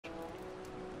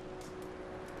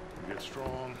get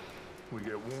strong, we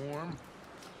get warm,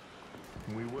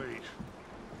 and we wait.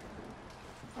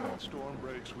 When the storm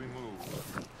breaks, we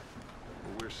move.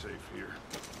 But we're safe here.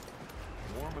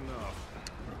 Warm enough,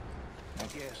 I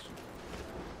guess.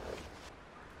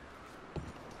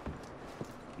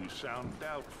 You sound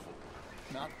doubtful.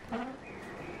 Not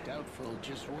doubtful,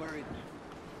 just worried.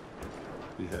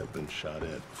 We have been shot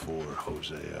at before,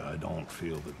 Hosea. I don't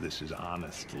feel that this is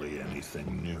honestly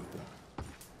anything new.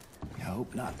 I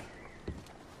hope not.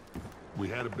 We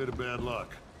had a bit of bad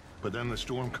luck, but then the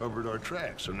storm covered our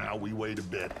tracks, so now we wait a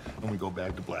bit, and we go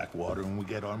back to Blackwater, and we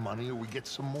get our money, or we get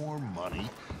some more money,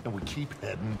 and we keep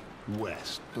heading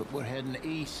west. But we're heading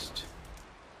east.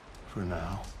 For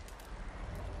now.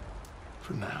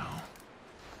 For now.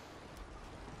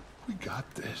 We got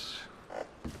this.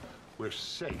 We're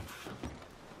safe.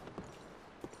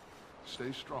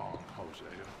 Stay strong, Hosea.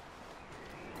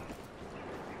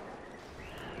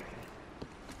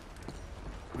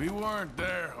 We weren't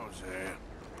there, Hosea.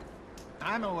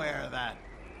 I'm aware of that.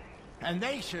 And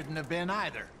they shouldn't have been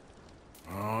either.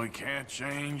 Oh, we can't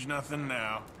change nothing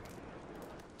now.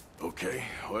 Okay,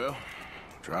 well,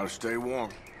 try to stay warm.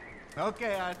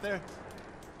 Okay, Arthur.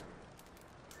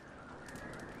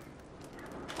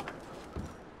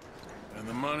 And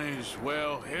the money's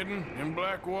well hidden in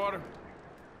Blackwater?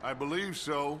 I believe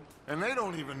so, and they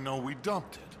don't even know we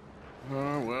dumped it.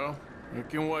 Oh, well, it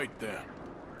can wait then.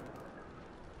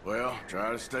 Well,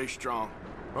 try to stay strong.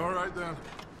 All right, then.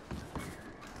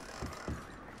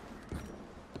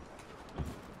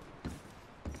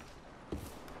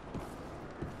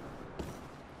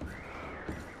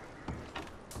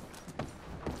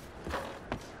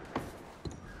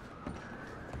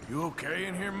 You okay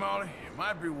in here, Molly? It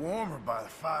might be warmer by the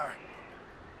fire.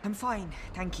 I'm fine,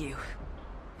 thank you.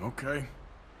 Okay.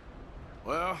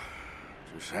 Well,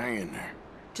 just hang in there.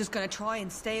 Just gonna try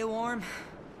and stay warm.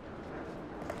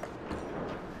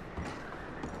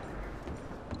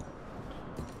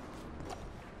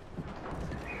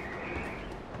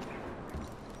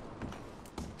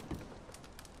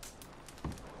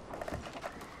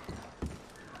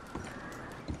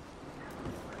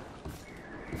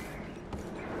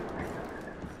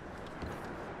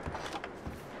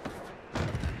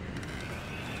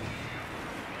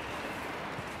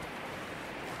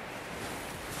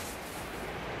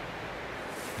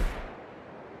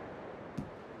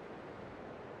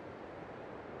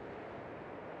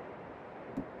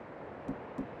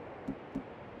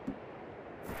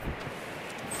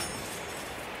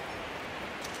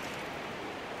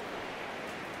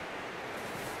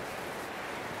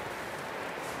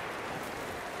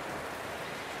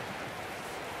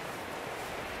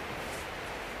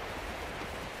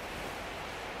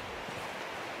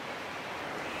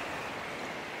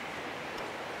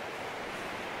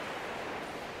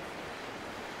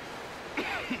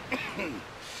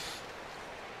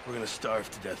 We're gonna starve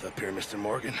to death up here, Mr.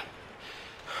 Morgan.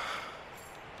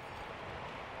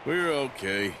 We're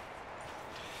okay.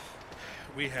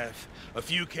 We have a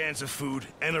few cans of food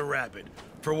and a rabbit.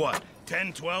 For what,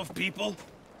 10, 12 people?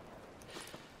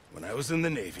 When I was in the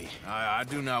Navy... I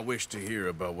do not wish to hear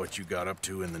about what you got up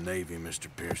to in the Navy, Mr.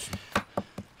 Pearson.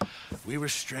 We were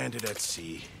stranded at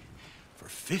sea for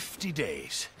 50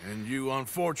 days. And you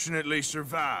unfortunately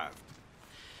survived.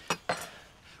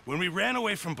 When we ran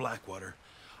away from Blackwater,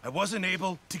 I wasn't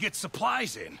able to get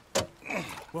supplies in.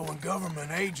 Well, when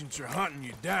government agents are hunting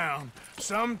you down,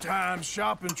 sometimes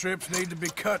shopping trips need to be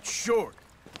cut short.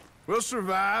 We'll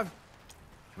survive.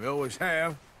 We always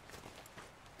have.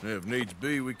 And if needs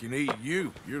be, we can eat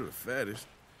you. You're the fattest.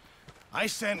 I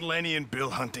sent Lenny and Bill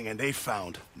hunting, and they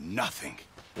found nothing.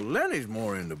 Well, Lenny's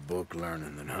more into book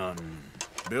learning than hunting.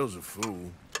 Bill's a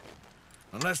fool.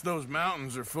 Unless those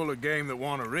mountains are full of game that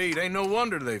want to read, ain't no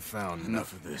wonder they found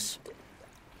Enough of this.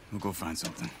 We'll go find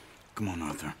something. Come on,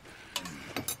 Arthur.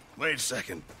 Wait a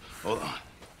second. Hold on.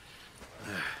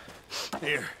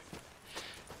 Here.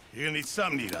 You're gonna need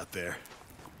something to eat out there.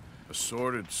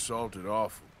 Assorted, salted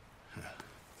offal.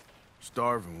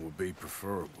 Starving would be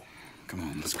preferable. Come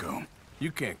on, let's go.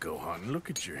 You can't go hunting. Look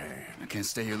at your hand. I can't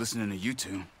stay here listening to you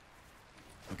two.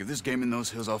 Look, if there's game in those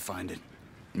hills, I'll find it.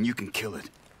 And you can kill it.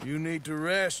 You need to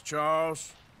rest,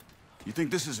 Charles. You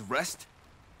think this is rest?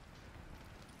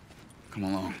 Come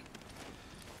along.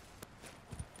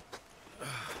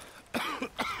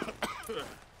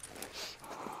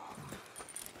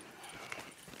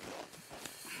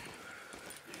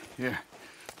 Here,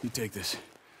 you take this.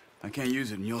 I can't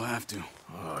use it, and you'll have to.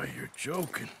 Oh, you're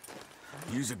joking.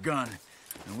 Use a gun,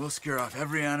 and we'll scare off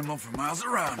every animal for miles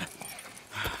around.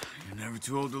 You're never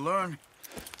too old to learn,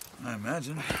 I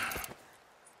imagine.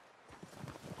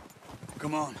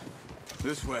 Come on,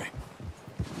 this way.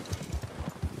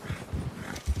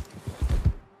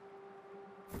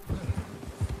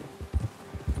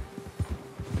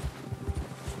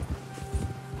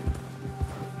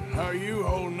 are you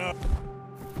holding up?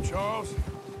 Charles?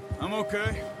 I'm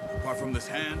okay, apart from this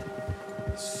hand.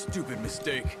 Stupid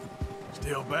mistake.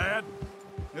 Still bad?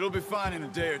 It'll be fine in a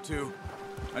day or two.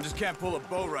 I just can't pull a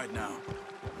bow right now.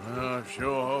 I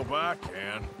sure hope I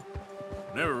can.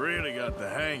 Never really got the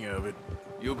hang of it.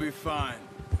 You'll be fine.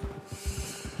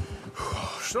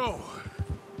 So,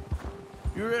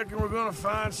 you reckon we're gonna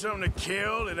find something to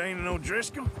kill that ain't no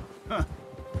Driscoll?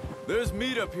 There's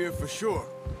meat up here for sure.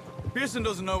 Pearson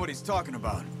doesn't know what he's talking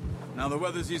about. Now the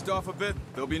weather's eased off a bit,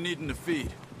 they'll be needing to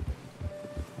feed.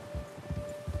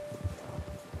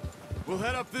 We'll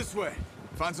head up this way.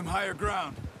 Find some higher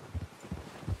ground.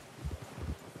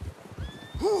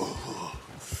 Whew.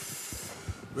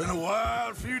 Been a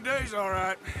wild few days, all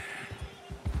right.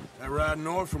 That ride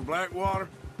north from Blackwater,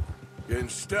 getting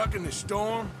stuck in the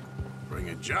storm,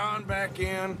 bringing John back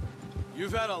in.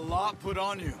 You've had a lot put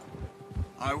on you.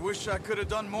 I wish I could have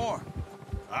done more.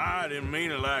 I didn't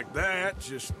mean it like that,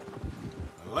 just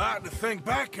a lot to think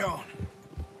back on.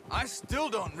 I still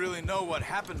don't really know what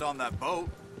happened on that boat.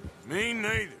 Me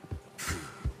neither.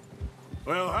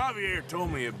 Well, Javier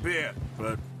told me a bit,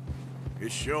 but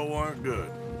it sure weren't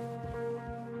good.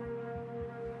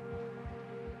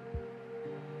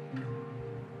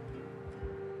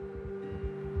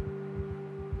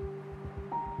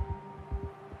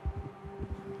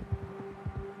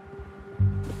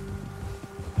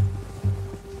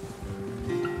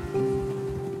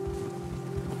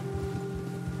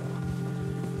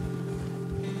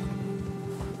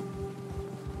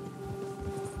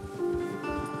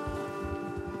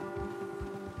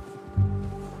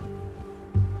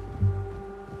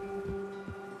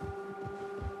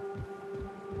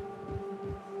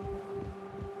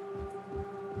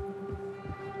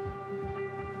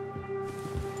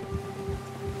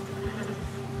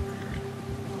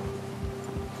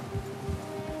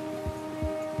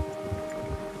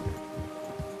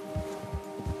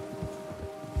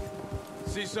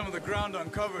 See some of the ground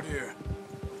uncovered here.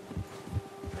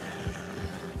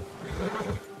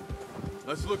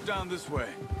 Let's look down this way.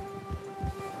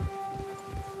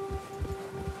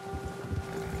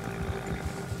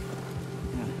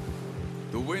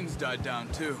 The wind's died down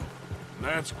too.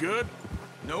 That's good.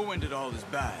 No wind at all is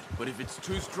bad, but if it's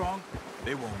too strong,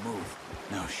 they won't move.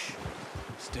 Now shh,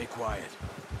 stay quiet.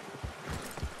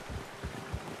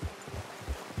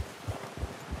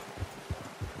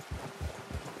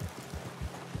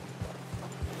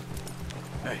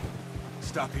 Hey,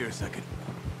 stop here a second.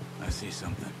 I see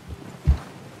something.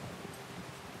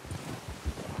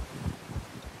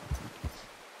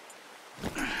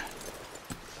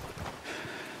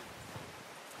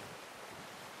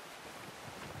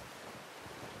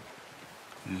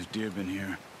 There's deer been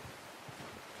here.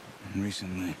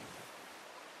 Recently.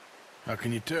 How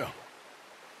can you tell?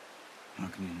 How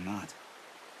can you not?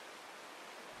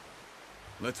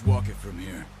 Let's walk it from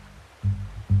here.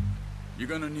 You're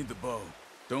gonna need the bow.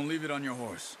 Don't leave it on your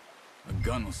horse. A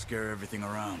gun will scare everything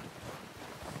around.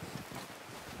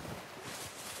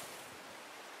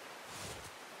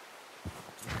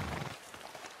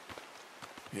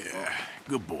 Yeah,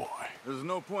 good boy. There's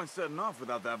no point setting off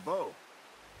without that bow.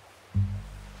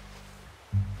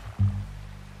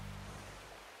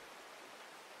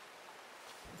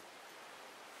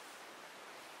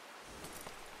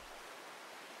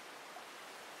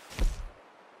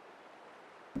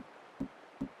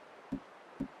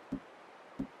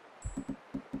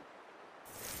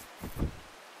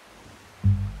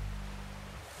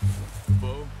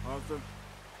 Bow, Arthur?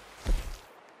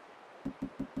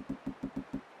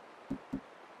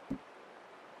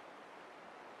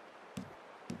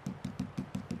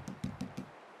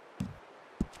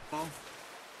 Bow?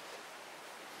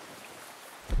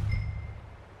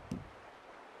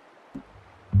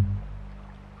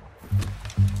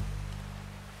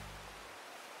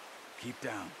 Keep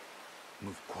down.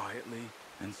 Move quietly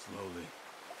and slowly.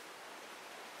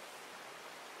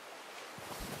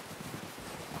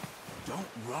 Don't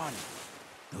run.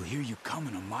 They'll hear you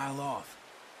coming a mile off.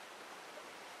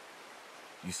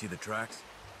 You see the tracks?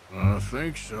 I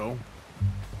think so.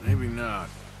 Maybe not.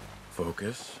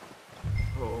 Focus.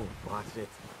 Oh, watch it.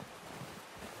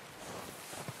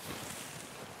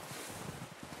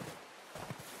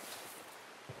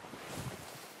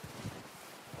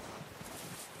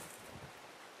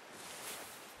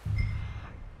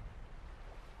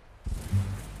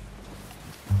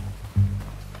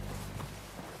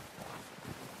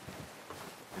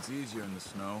 It's easier in the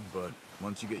snow, but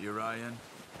once you get your eye in,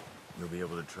 you'll be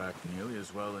able to track nearly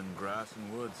as well in grass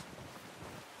and woods.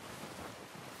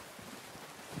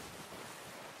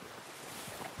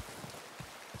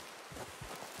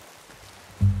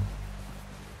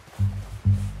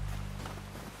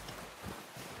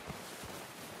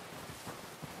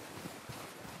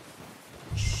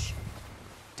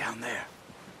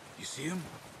 see him?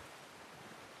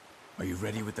 Are you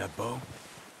ready with that bow?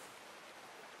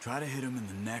 Try to hit him in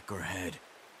the neck or head.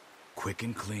 Quick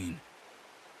and clean.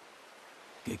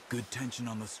 Get good tension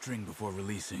on the string before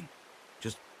releasing.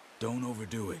 Just don't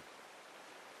overdo it.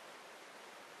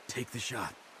 Take the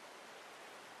shot.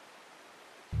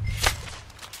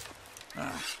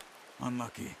 Ah,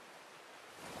 unlucky.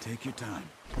 Take your time.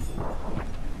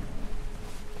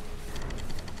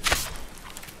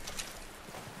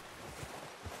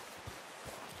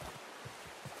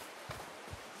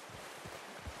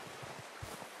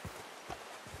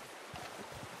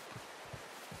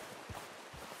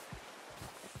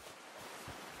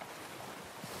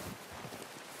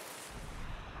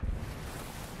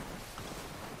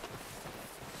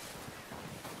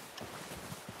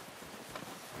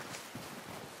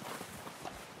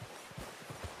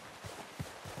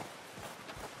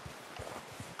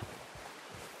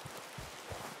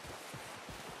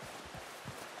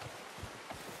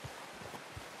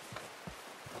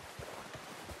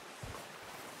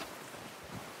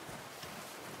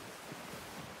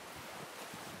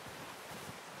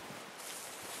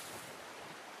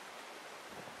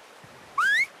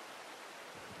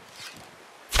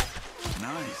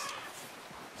 Nice.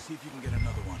 See if you can get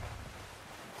another one.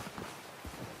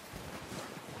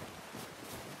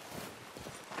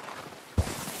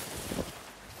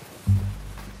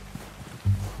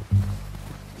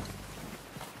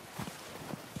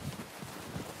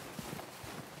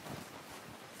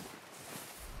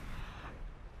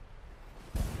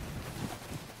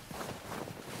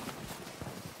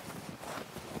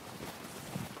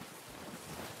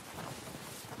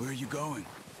 Where are you going?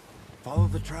 Follow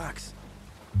the tracks.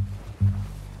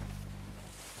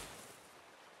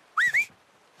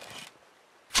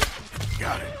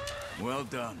 Got it. Well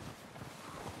done.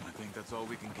 I think that's all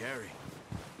we can carry.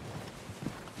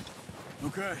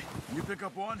 Okay, you pick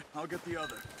up one, I'll get the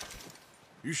other.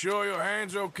 You sure your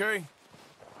hand's okay?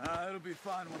 It'll be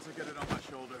fine once I get it on my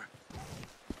shoulder.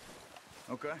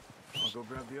 Okay, I'll go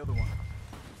grab the other one.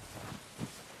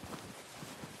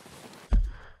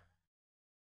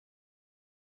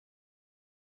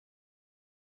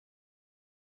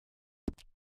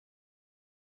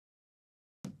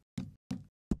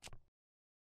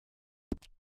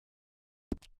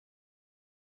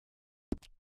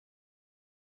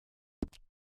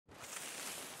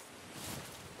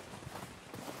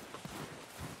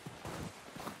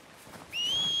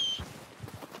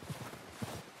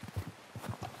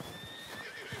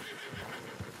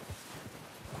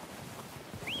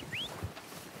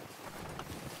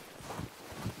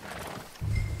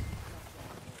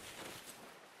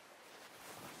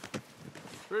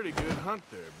 Pretty good hunt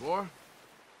there, boy.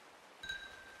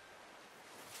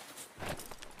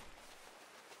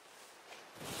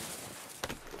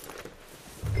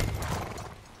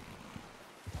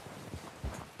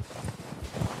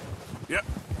 Yep.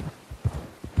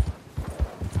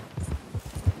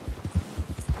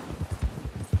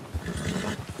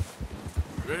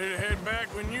 Ready to head back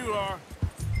when you are.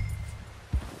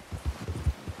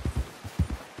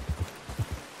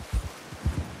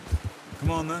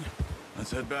 Come on then. Let's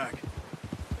head back.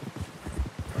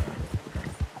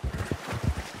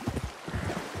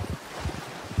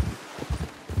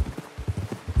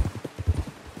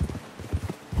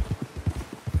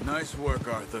 Nice work,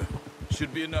 Arthur.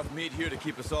 Should be enough meat here to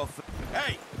keep us all fed.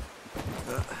 Hey!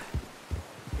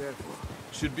 Careful.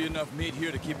 Should be enough meat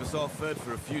here to keep us all fed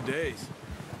for a few days.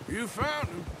 You found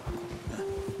him.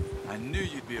 I knew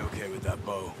you'd be okay with that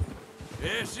bow.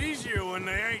 It's easier when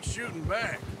they ain't shooting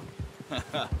back.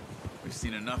 We've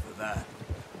seen enough of that.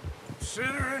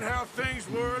 Considering how things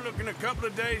were looking a couple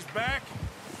of days back,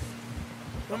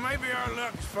 well, maybe our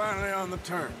luck's finally on the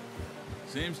turn.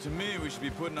 Seems to me we should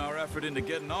be putting our effort into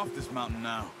getting off this mountain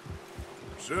now.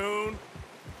 Soon.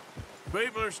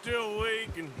 People are still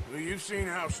weak, and well, you've seen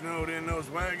how snowed in those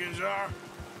wagons are.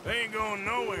 They ain't going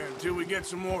nowhere until we get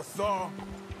some more thaw.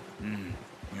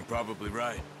 You're probably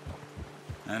right.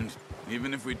 And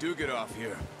even if we do get off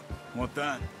here, what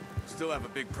then? Still have a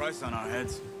big price on our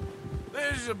heads.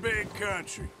 This is a big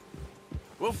country.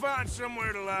 We'll find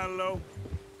somewhere to lie low.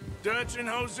 Dutch and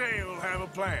Jose will have a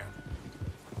plan.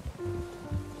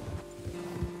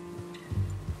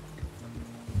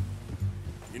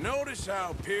 You notice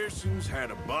how Pearson's had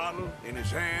a bottle in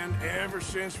his hand ever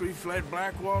since we fled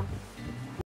Blackwater?